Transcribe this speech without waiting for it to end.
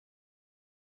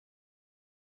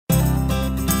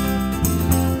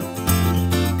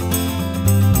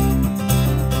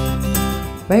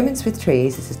Moments with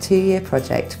Trees is a 2-year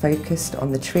project focused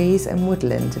on the trees and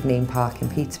woodland of Nene Park in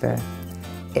Peterborough.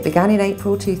 It began in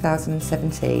April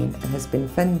 2017 and has been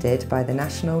funded by the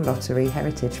National Lottery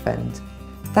Heritage Fund.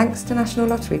 Thanks to National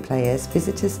Lottery players,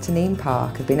 visitors to Nene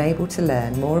Park have been able to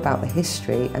learn more about the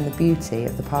history and the beauty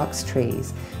of the park's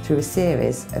trees through a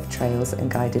series of trails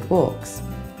and guided walks.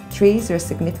 Trees are a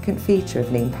significant feature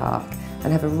of Nene Park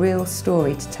and have a real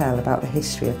story to tell about the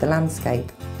history of the landscape.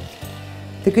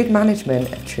 The good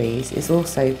management of trees is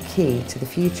also key to the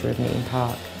future of Nene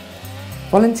Park.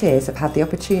 Volunteers have had the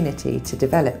opportunity to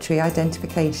develop tree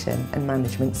identification and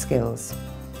management skills.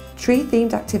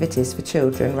 Tree-themed activities for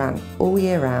children ran all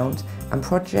year round, and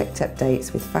project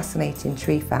updates with fascinating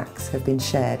tree facts have been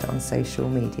shared on social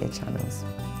media channels.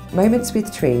 Moments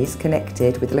with Trees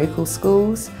connected with local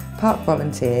schools, park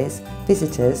volunteers,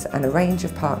 visitors and a range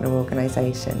of partner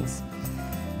organisations.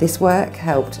 This work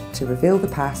helped to reveal the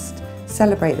past,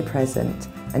 celebrate the present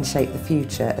and shape the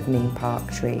future of Nene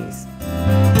Park trees.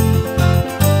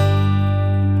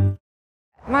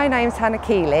 My name's Hannah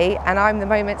Keeley and I'm the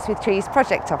Moments with Trees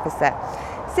project officer.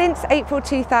 Since April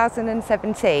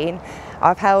 2017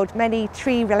 I've held many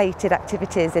tree related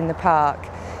activities in the park.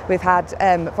 We've had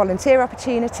volunteer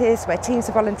opportunities where teams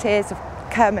of volunteers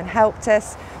have come and helped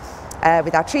us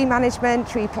with our tree management,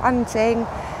 tree planting.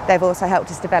 They've also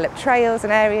helped us develop trails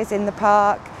and areas in the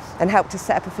park and helped us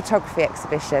set up a photography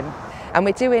exhibition. And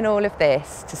we're doing all of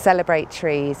this to celebrate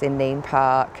trees in Nene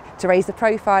Park, to raise the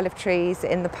profile of trees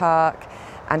in the park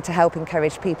and to help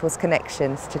encourage people's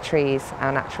connections to trees,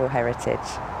 our natural heritage.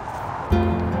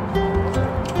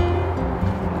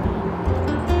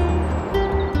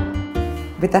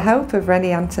 With the help of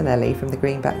Rennie Antonelli from the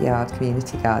Green Backyard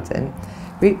Community Garden,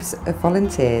 groups of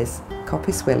volunteers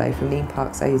coppice willow from Nene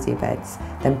Park's osier beds,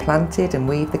 then planted and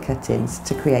weaved the cuttings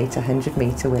to create a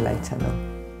 100-metre willow tunnel.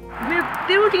 We're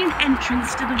building an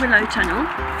entrance to the willow tunnel,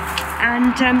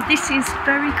 and this is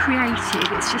very creative.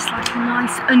 It's just like a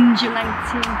nice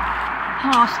undulating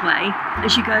pathway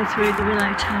as you go through the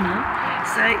willow tunnel.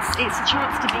 So it's a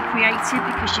chance to be creative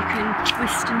because you can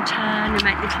twist and turn and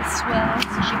make little swirls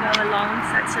as you go along.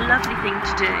 So it's a lovely thing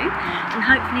to do, and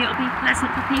hopefully it'll be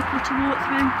pleasant for people to walk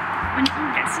through when it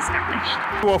all gets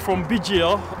established. We're from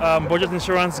BGL, Budget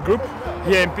Insurance Group,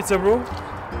 here in Peterborough.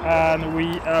 And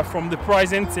we are from the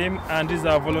pricing team, and this is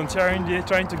our volunteering day,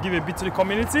 trying to give a bit to the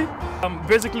community.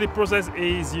 Basically the process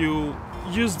is you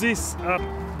use this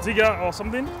digger or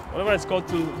something, whatever it's called,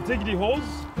 to dig the holes.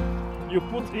 You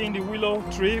put in the willow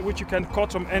tree, which you can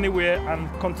cut from anywhere, and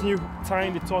continue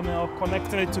tying the tunnel,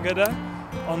 connecting it together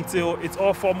until it's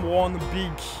all form one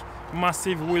big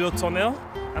massive willow tunnel.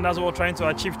 And that's what we're trying to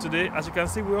achieve today. As you can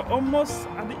see, we're almost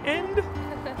at the end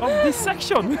of this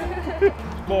section.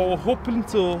 But we're hoping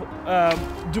to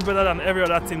do better than every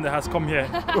other team that has come here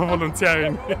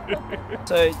volunteering.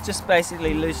 So it just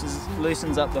basically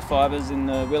loosens up the fibres in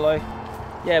the willow.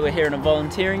 Yeah, we're here on a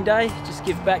volunteering day, just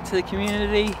give back to the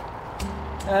community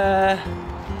that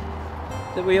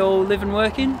we all live and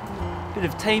work in. Bit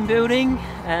of team building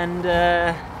and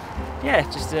yeah,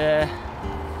 just a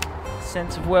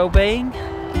sense of well-being.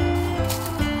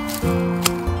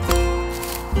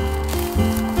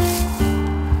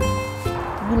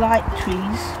 We like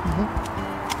trees.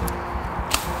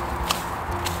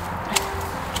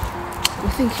 We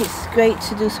think it's great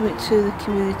to do something to the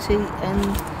community, and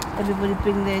everybody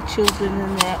bring their children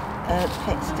and their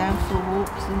pets down for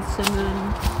walks in summer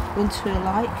and winter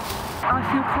alike. I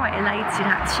feel quite elated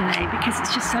actually, because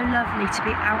it's just so lovely to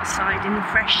be outside in the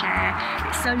fresh air.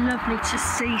 It's so lovely to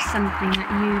see something that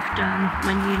you've done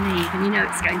when you leave, and you know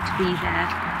it's going to be there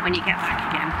when you get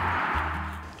back again.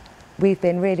 We've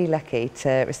been really lucky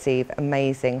to receive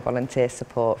amazing volunteer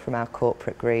support from our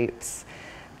corporate groups.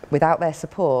 Without their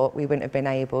support, we wouldn't have been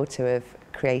able to have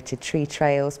created tree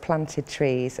trails, planted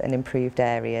trees and improved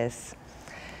areas.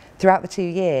 Throughout the 2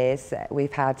 years,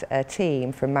 we've had a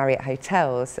team from Marriott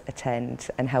Hotels attend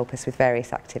and help us with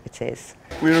various activities.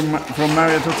 We're from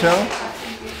Marriott Hotel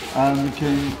and we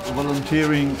came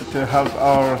volunteering to help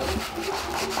our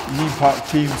Nene Park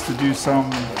teams to do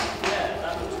some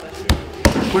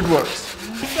woodworks.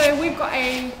 So we've got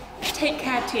a take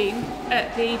care team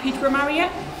at the Peterborough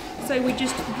Marriott. So we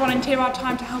just volunteer our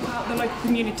time to help out the local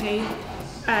community.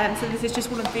 So this is just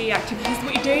one of the activities that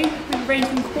we do. We arrange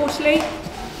them quarterly,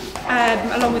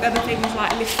 along with other things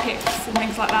like lift picks and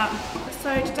things like that.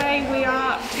 So today we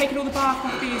are taking all the bark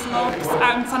off these logs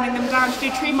and sanding them down to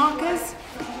do tree markers.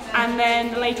 And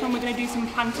then later on we're going to do some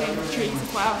planting of trees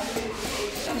as well.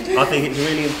 I think it's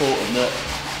really important that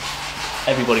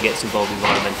everybody gets involved in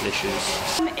environmental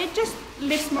issues. It just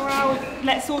lifts morale,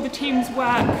 lets all the teams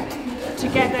work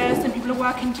together. Some people are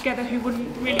working together who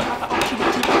wouldn't really have that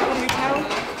opportunity at the hotel.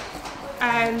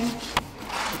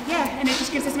 Yeah, and it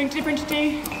just gives us something different to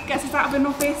do, gets us out of an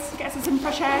office, gets us some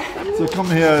fresh air. So come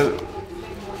here,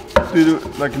 do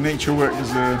like nature work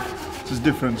is just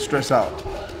different, stress out.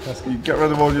 You get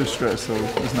rid of all your stress, so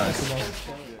it's nice.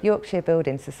 Yorkshire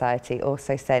Building Society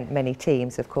also sent many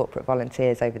teams of corporate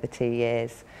volunteers over the 2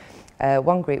 years.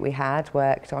 One group we had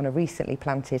worked on a recently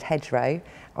planted hedgerow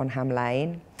on Ham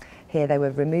Lane. Here they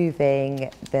were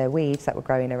removing the weeds that were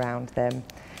growing around them.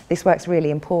 This work's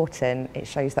really important. It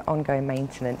shows the ongoing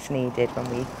maintenance needed when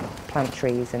we plant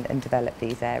trees and develop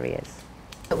these areas.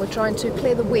 We're trying to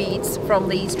clear the weeds from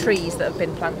these trees that have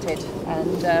been planted,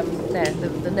 and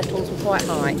the nettles were quite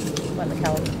high, weren't they,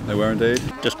 Callum? They were indeed.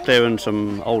 Just clearing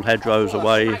some old hedgerows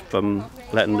away from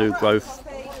letting new growth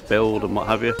build and what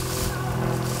have you.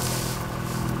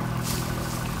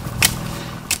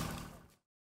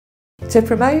 To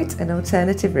promote an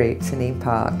alternative route to Nene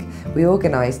Park, we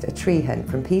organised a tree hunt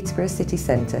from Peterborough city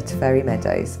centre to Ferry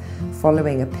Meadows,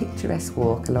 following a picturesque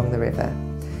walk along the river.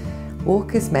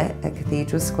 Walkers met at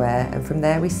Cathedral Square, and from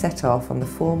there we set off on the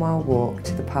 4-mile walk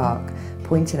to the park,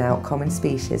 pointing out common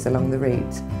species along the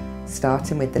route,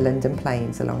 starting with the London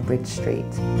Plains along Bridge Street.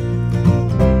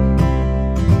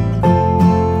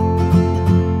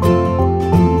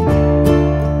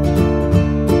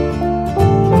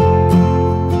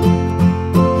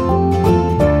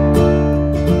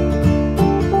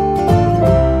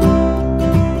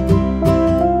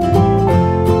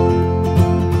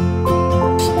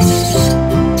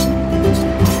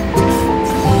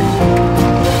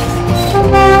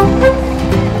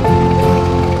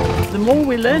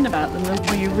 Learn about them, the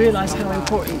more you realise how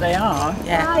important they are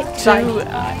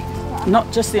to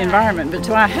not just the environment but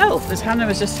to our health, as Hannah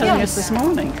was just telling us this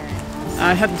morning.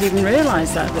 I hadn't even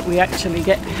realised that we actually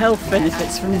get health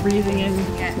benefits from breathing in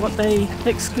what they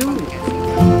exclude.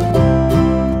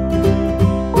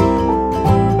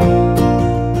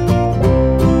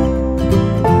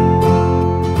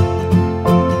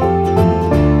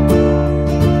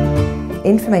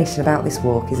 Information about this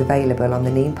walk is available on the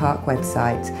Nene Park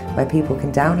website, where people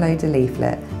can download a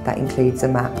leaflet that includes a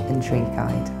map and tree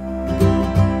guide.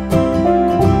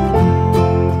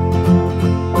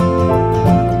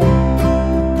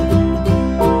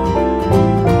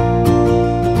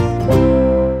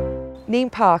 Nene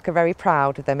Park are very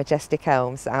proud of their majestic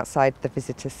elms outside the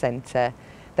visitors centre.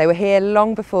 They were here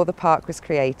long before the park was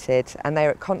created, and they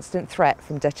are a constant threat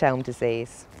from Dutch elm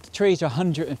disease. Trees are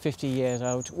 150 years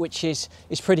old, which is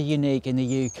pretty unique in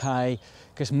the UK,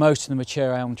 because most of the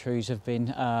mature elm trees have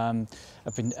the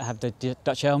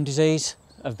Dutch elm disease,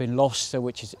 have been lost, so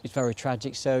which is very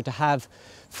tragic. So to have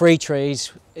 3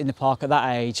 trees in the park at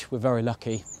that age, we're very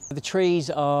lucky. The trees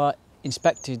are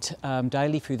inspected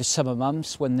daily through the summer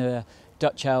months when the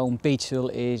Dutch elm beetle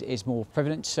is more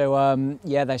prevalent. So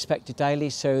yeah, they're inspected daily.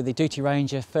 So the duty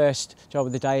ranger, first job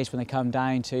of the day is when they come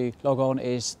down to log on,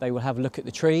 is they will have a look at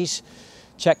the trees,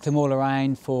 check them all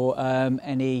around for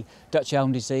any Dutch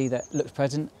elm disease that looks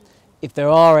present. If there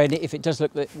are any, if it does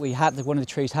look that one of the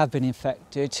trees have been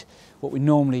infected, what we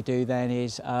normally do then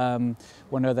is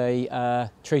one of the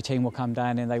tree team will come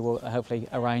down and they will hopefully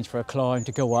arrange for a climb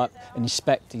to go up and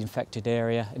inspect the infected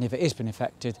area, and if it has been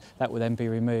infected, that will then be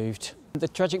removed. The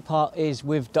tragic part is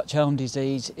with Dutch elm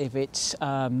disease, if it's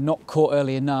not caught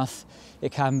early enough,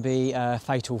 it can be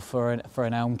fatal for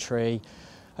an elm tree.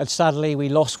 And sadly, we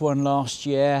lost one last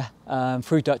year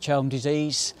through Dutch elm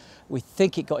disease. We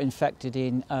think it got infected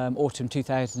in autumn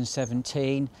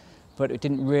 2017, but it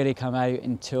didn't really come out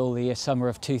until the summer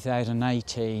of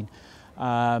 2018.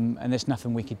 And there's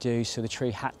nothing we could do, so the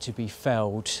tree had to be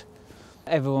felled.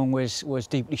 Everyone was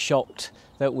deeply shocked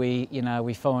that we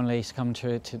finally come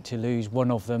to lose one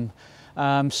of them.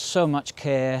 So much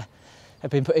care had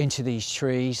been put into these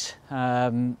trees.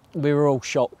 We were all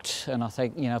shocked, and I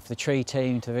think for the tree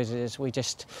team, to the visitors,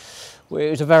 it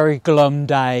was a very glum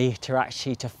day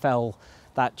to fell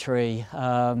that tree.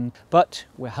 But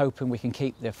we're hoping we can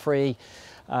keep the 3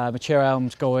 mature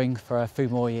elms going for a few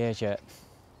more years yet.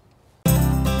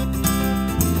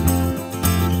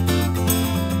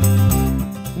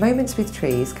 Moments with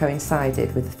Trees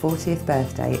coincided with the 40th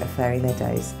birthday of Ferry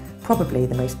Meadows, probably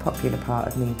the most popular part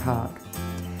of Nene Park.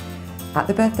 At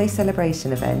the birthday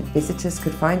celebration event, visitors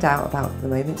could find out about the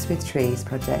Moments with Trees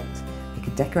project. They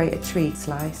could decorate a treat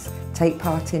slice, take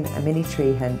part in a mini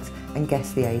tree hunt and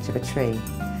guess the age of a tree.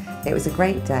 It was a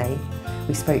great day.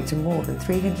 We spoke to more than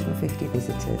 350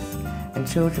 visitors, and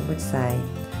children would say,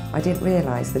 "I didn't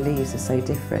realise the leaves are so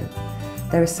different.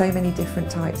 There are so many different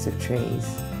types of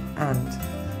trees, and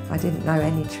I didn't know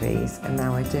any trees, and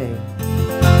now I do."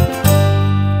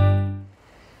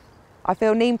 I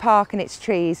feel Nene Park and its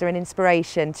trees are an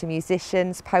inspiration to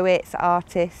musicians, poets,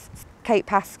 artists. Kate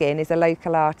Paskin is a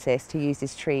local artist who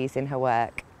uses trees in her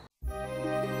work.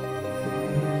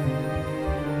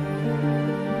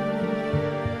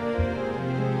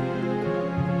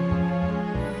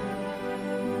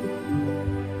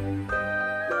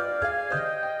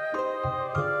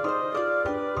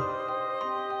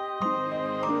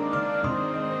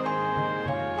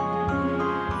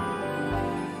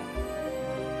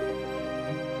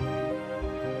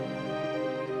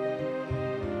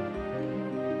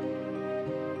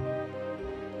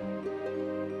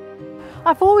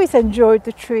 I've always enjoyed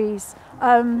the trees.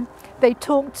 They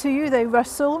talk to you, they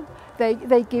rustle,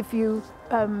 they give you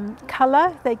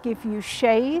colour, they give you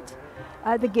shade,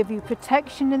 they give you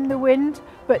protection in the wind,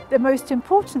 but the most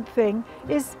important thing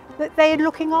is that they're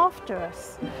looking after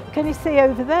us. Can you see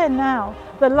over there now?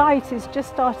 The light is just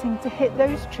starting to hit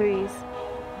those trees,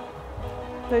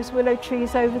 those willow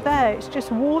trees over there. It's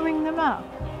just warming them up.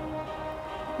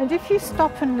 And if you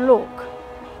stop and look,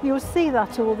 you'll see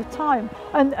that all the time.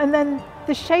 And then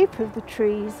the shape of the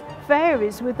trees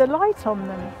varies with the light on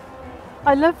them.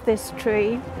 I love this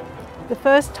tree. The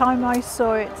first time I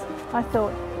saw it, I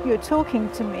thought, you're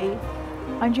talking to me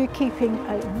and you're keeping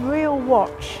a real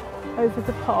watch over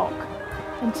the park.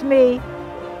 And to me,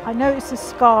 I know it's a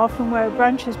scar from where a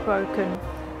branch is broken,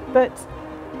 but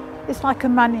it's like a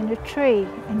man in a tree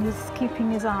and he's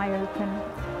keeping his eye open.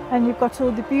 And you've got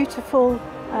all the beautiful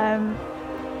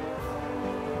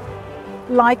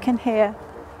lichen here.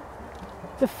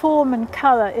 The form and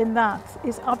colour in that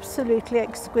is absolutely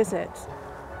exquisite.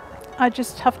 I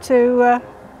just have to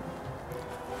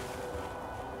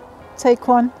take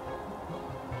one,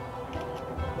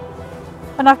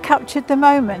 and I've captured the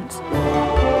moment.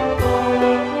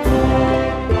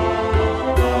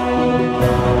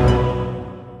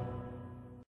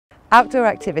 Outdoor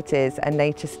activities and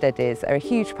nature studies are a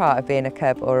huge part of being a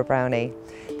cub or a brownie.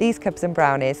 These Cubs and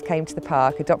Brownies came to the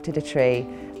park, adopted a tree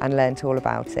and learnt all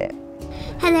about it.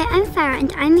 Hello, I'm Farah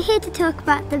and I'm here to talk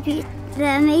about the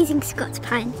amazing Scots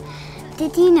pine.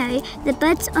 Did you know the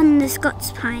buds on the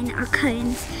Scots pine are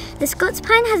cones? The Scots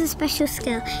pine has a special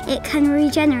skill. It can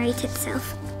regenerate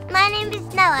itself. My name is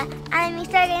Noah and I'm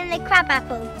studying the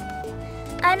crabapple.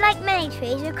 Unlike many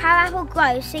trees, the crabapple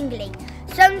grows singly.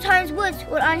 Sometimes woods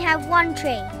will only have one tree,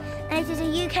 and it is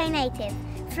a UK native.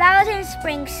 Flowers in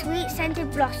spring, sweet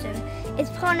scented blossom. It's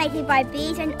pollinated by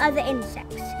bees and other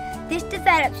insects. This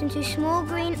develops into small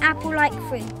green apple-like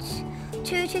fruits,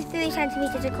 2 to 3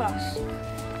 centimetres across.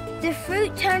 The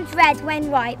fruit turns red when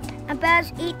ripe, and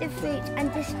birds eat the fruit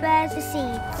and disperse the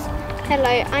seeds.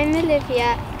 Hello, I'm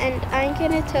Olivia, and I'm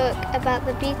going to talk about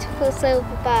the beautiful silver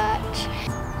birch.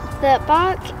 The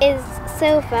bark is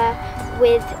silver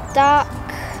with dark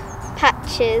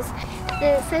patches.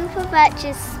 The silver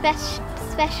birch's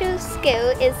special skill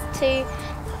is to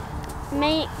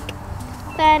make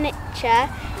furniture,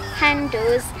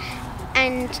 handles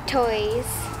and toys.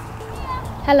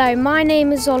 Hello, my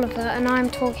name is Oliver and I'm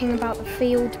talking about the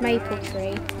field maple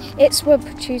tree. Its wood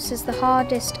produces the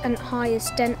hardest and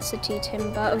highest density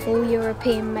timber of all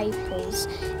European maples,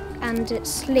 and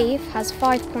its leaf has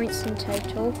 5 points in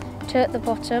total, 2 at the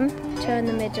bottom, 2 in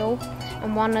the middle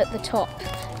and 1 at the top,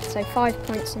 so 5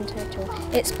 points in total.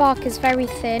 Its bark is very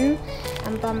thin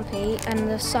and bumpy and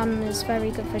the sun is very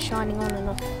good for shining on and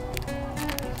off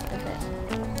of it.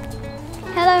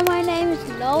 Hello, my name is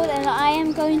Lowell and I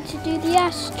am going to do the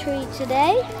ash tree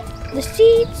today. The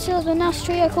seeds of an ash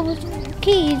tree are called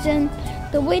keys and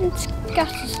the wind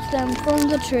scatters them from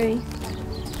the tree.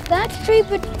 The ash tree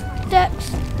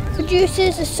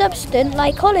produces a substance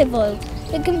like olive oil.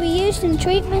 It can be used in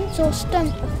treatments or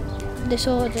stomach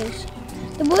disorders.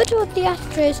 The wood of the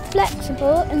ash tree is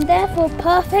flexible and therefore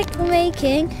perfect for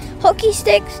making hockey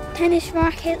sticks, tennis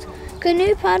rackets,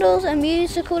 canoe paddles and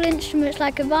musical instruments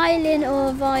like a violin or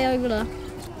a viola.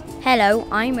 Hello,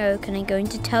 I'm Eric and I'm going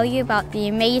to tell you about the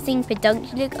amazing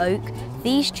pedunculate oak.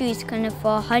 These trees can live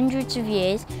for hundreds of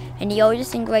years and the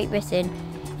oldest in Great Britain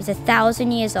is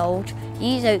 1,000 years old.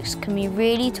 These oaks can be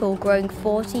really tall, growing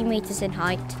 40 metres in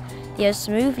height. They have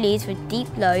smooth leaves with deep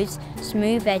lobes,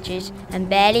 smooth edges and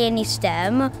barely any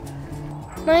stem.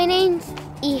 My name's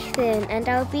Ethan and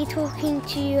I'll be talking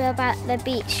to you about the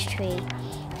beech tree.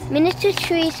 Miniature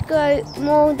trees grow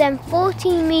more than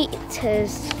 40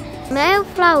 metres. Male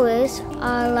flowers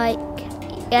are like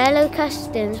yellow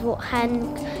custards what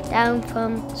hang down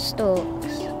from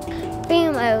stalks.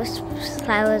 Female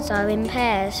flowers are in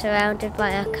pairs surrounded by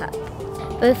a cup,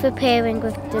 both appearing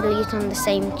with the leaves on the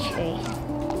same tree.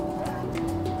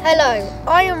 Hello,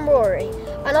 I am Rory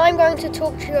and I'm going to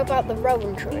talk to you about the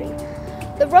rowan tree.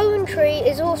 The rowan tree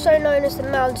is also known as the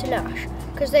mountain ash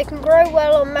because they can grow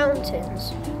well on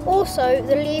mountains. Also,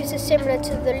 the leaves are similar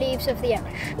to the leaves of the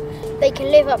ash. They can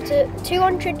live up to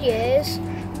 200 years,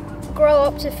 grow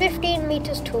up to 15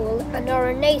 metres tall and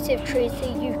are a native tree to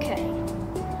the UK.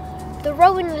 The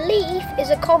rowan leaf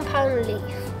is a compound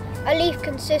leaf, a leaf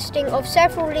consisting of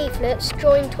several leaflets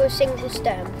joined to a single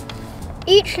stem.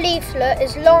 Each leaflet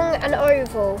is long and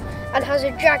oval and has a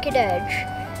jagged edge.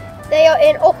 They are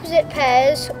in opposite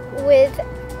pairs with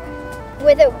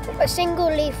a single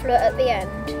leaflet at the end.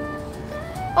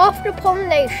 After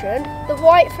pollination, the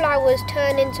white flowers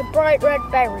turn into bright red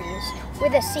berries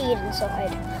with a seed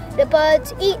inside. The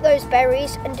birds eat those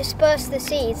berries and disperse the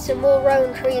seeds so more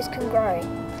rowan trees can grow.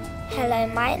 Hello,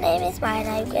 my name is Maya and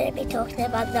I'm going to be talking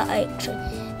about the oak tree.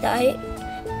 The oak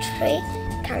tree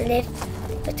can live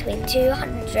between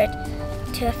 200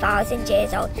 to 1,000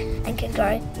 years old and can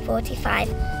grow 45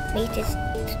 metres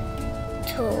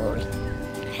tall.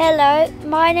 Hello,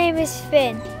 my name is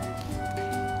Finn.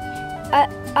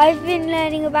 I've been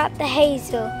learning about the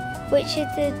hazel, which is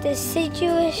a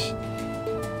deciduous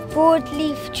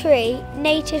broadleaf tree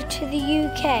native to the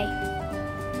UK.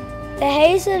 The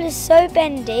hazel is so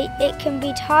bendy it can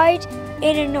be tied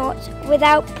in a knot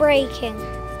without breaking.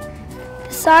 The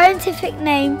scientific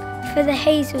name for the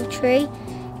hazel tree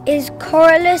is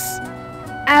Corylus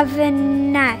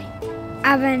avenana.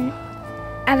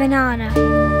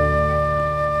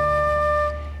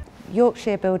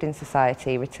 Yorkshire Building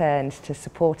Society returned to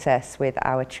support us with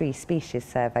our tree species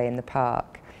survey in the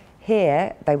park.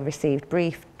 Here they received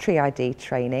brief tree ID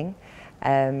training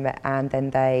and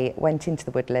then they went into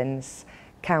the woodlands,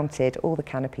 counted all the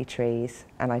canopy trees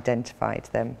and identified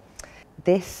them.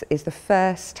 This is the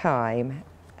first time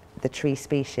the tree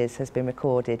species has been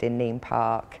recorded in Nene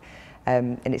Park,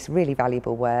 and it's really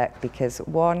valuable work because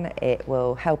one, it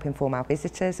will help inform our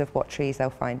visitors of what trees they'll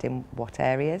find in what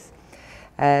areas.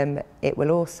 It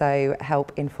will also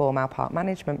help inform our park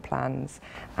management plans,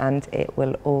 and it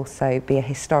will also be a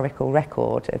historical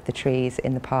record of the trees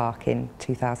in the park in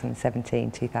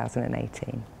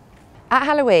 2017-2018. At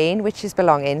Halloween, witches'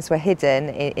 belongings were hidden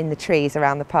in the trees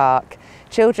around the park.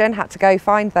 Children had to go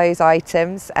find those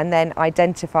items and then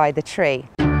identify the tree.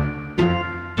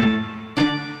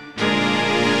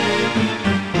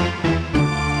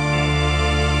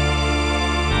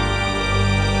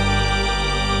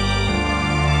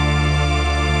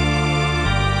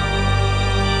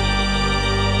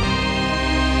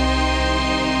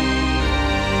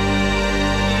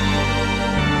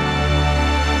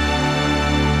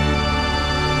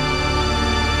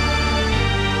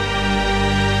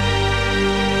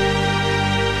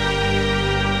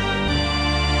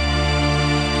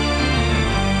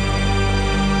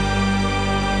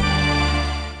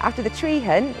 After the tree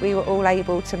hunt, we were all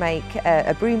able to make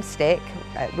a broomstick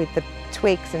with the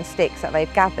twigs and sticks that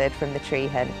they'd gathered from the tree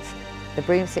hunt. The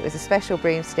broomstick was a special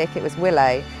broomstick, it was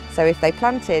willow, so if they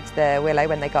planted the willow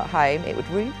when they got home, it would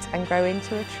root and grow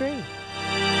into a tree.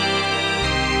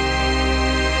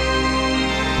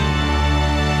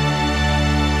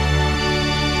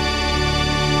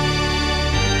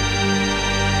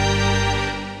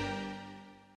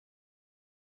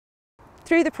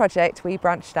 Through the project, we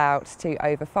branched out to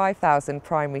over 5,000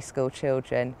 primary school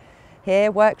children. Here,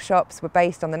 workshops were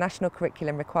based on the national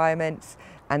curriculum requirements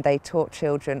and they taught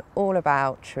children all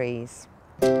about trees.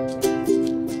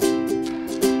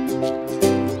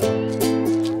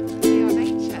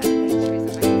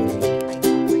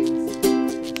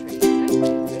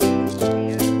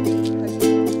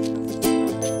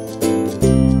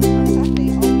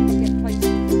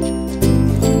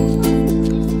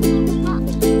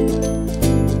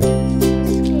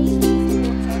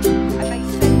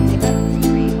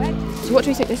 What do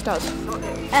you think this does?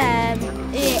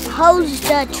 It holds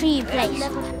the tree in place.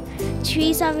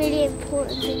 Trees are really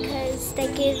important because they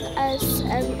give us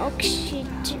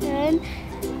oxygen.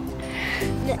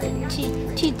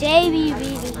 Today we will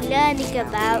be learning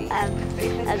about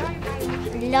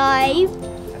lime,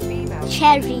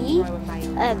 cherry,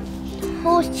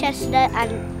 horse chestnut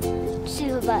and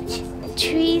silver birch.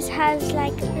 Trees has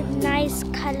like nice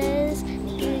colours,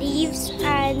 leaves,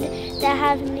 and they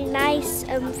have nice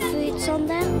fruits on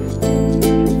them.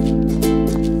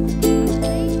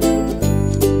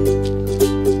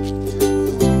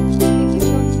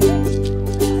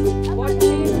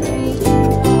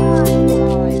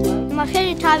 My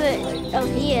favourite time of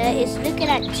year is looking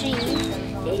at trees.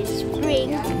 It's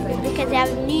spring because they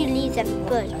have new leaves and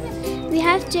buds. We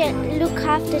have to look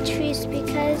after trees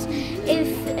because if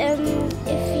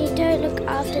you don't look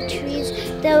after trees,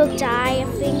 they'll die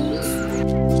of things.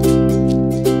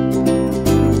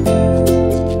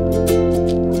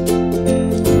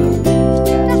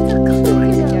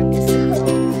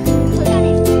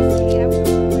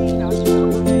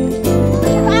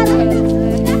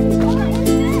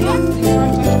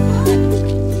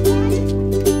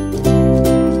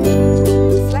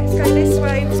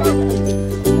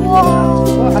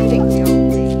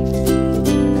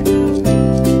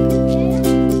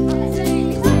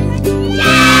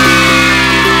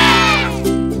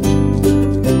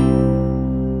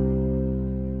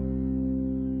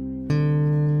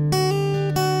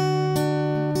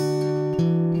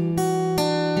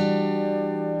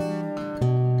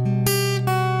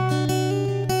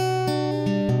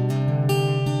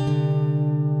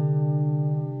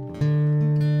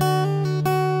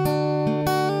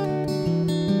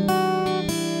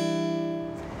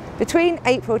 Between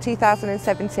April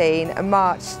 2017 and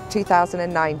March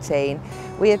 2019,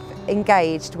 we have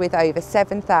engaged with over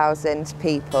 7,000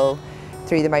 people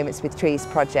through the Moments with Trees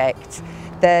project.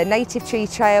 The native tree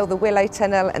trail, the willow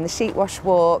tunnel and the sheep wash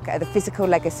walk are the physical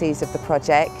legacies of the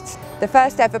project. The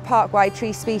first ever park-wide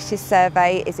tree species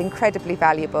survey is incredibly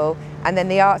valuable, and then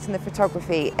the arts and the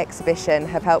photography exhibition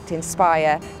have helped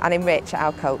inspire and enrich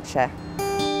our culture.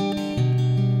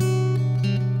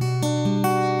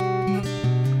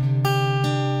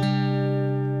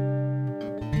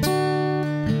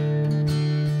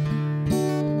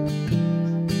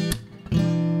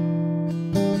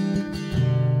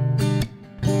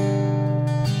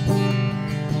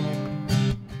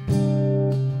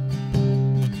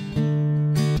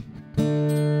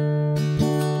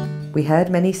 We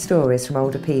heard many stories from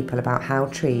older people about how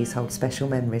trees hold special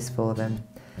memories for them,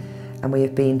 and we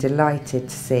have been delighted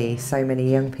to see so many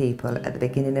young people at the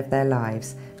beginning of their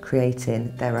lives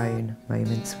creating their own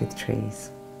moments with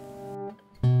trees.